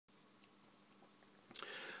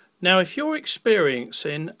Now if you're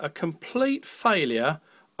experiencing a complete failure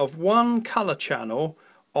of one colour channel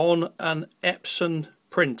on an Epson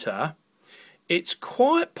printer, it's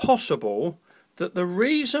quite possible that the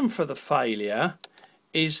reason for the failure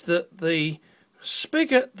is that the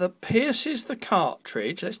spigot that pierces the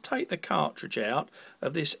cartridge, let's take the cartridge out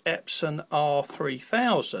of this Epson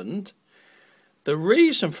R3000, the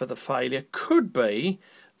reason for the failure could be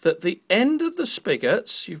that the end of the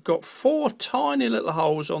spigots, you've got 4 tiny little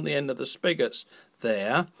holes on the end of the spigots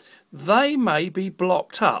there, they may be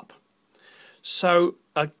blocked up. So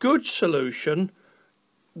a good solution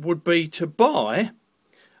would be to buy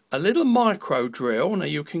a little micro drill. Now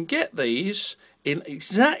you can get these in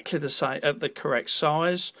exactly the same, the correct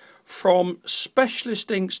size, from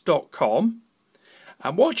specialistinks.com,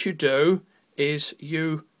 and what you do is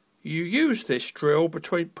you use this drill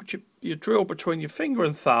put your drill between your finger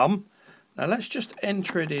and thumb. Now let's just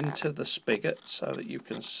enter it into the spigot so that you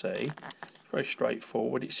can see. It's very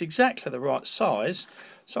straightforward. It's exactly the right size,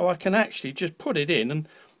 so I can actually just put it in and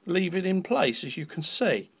leave it in place, as you can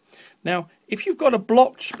see. Now if you've got a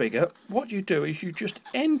blocked spigot, what you do is you just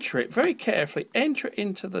enter it very carefully, enter it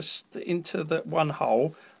into the one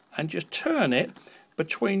hole and just turn it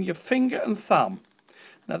between your finger and thumb.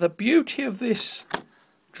 Now the beauty of this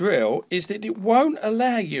drill is that it won't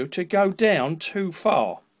allow you to go down too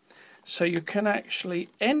far, so you can actually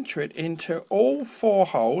enter it into all 4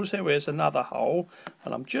 holes. There is another hole,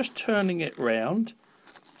 and I'm just turning it round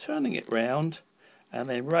and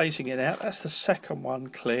then raising it out. That's the second one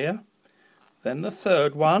clear, then the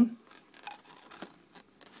third one,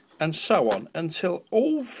 and so on until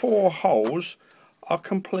all 4 holes are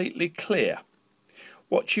completely clear.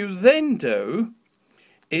 What you then do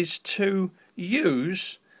is to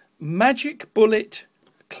use Magic Bullet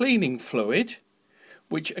cleaning fluid,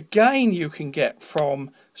 which again you can get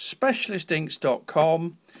from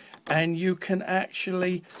specialistinks.com, and you can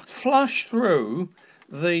actually flush through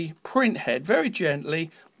the print head very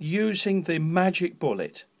gently using the Magic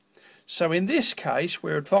Bullet. So in this case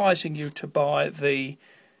we're advising you to buy the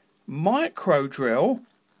micro drill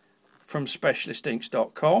from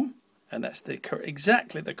specialistinks.com, and that's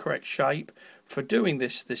exactly the correct shape for doing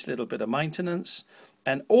this little bit of maintenance.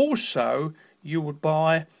 And also you would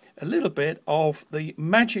buy a little bit of the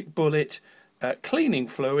Magic Bullet cleaning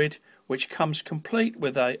fluid, which comes complete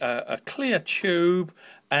with a clear tube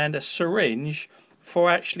and a syringe for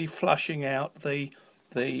actually flushing out the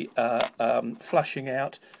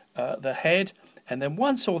head. And then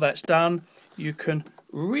once all that's done, you can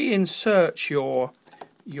reinsert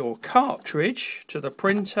your cartridge to the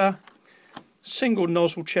printer. Single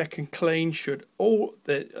nozzle check and clean should all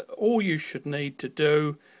you should need to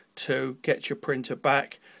do to get your printer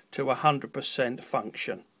back to 100%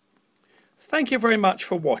 function. Thank you very much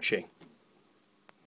for watching.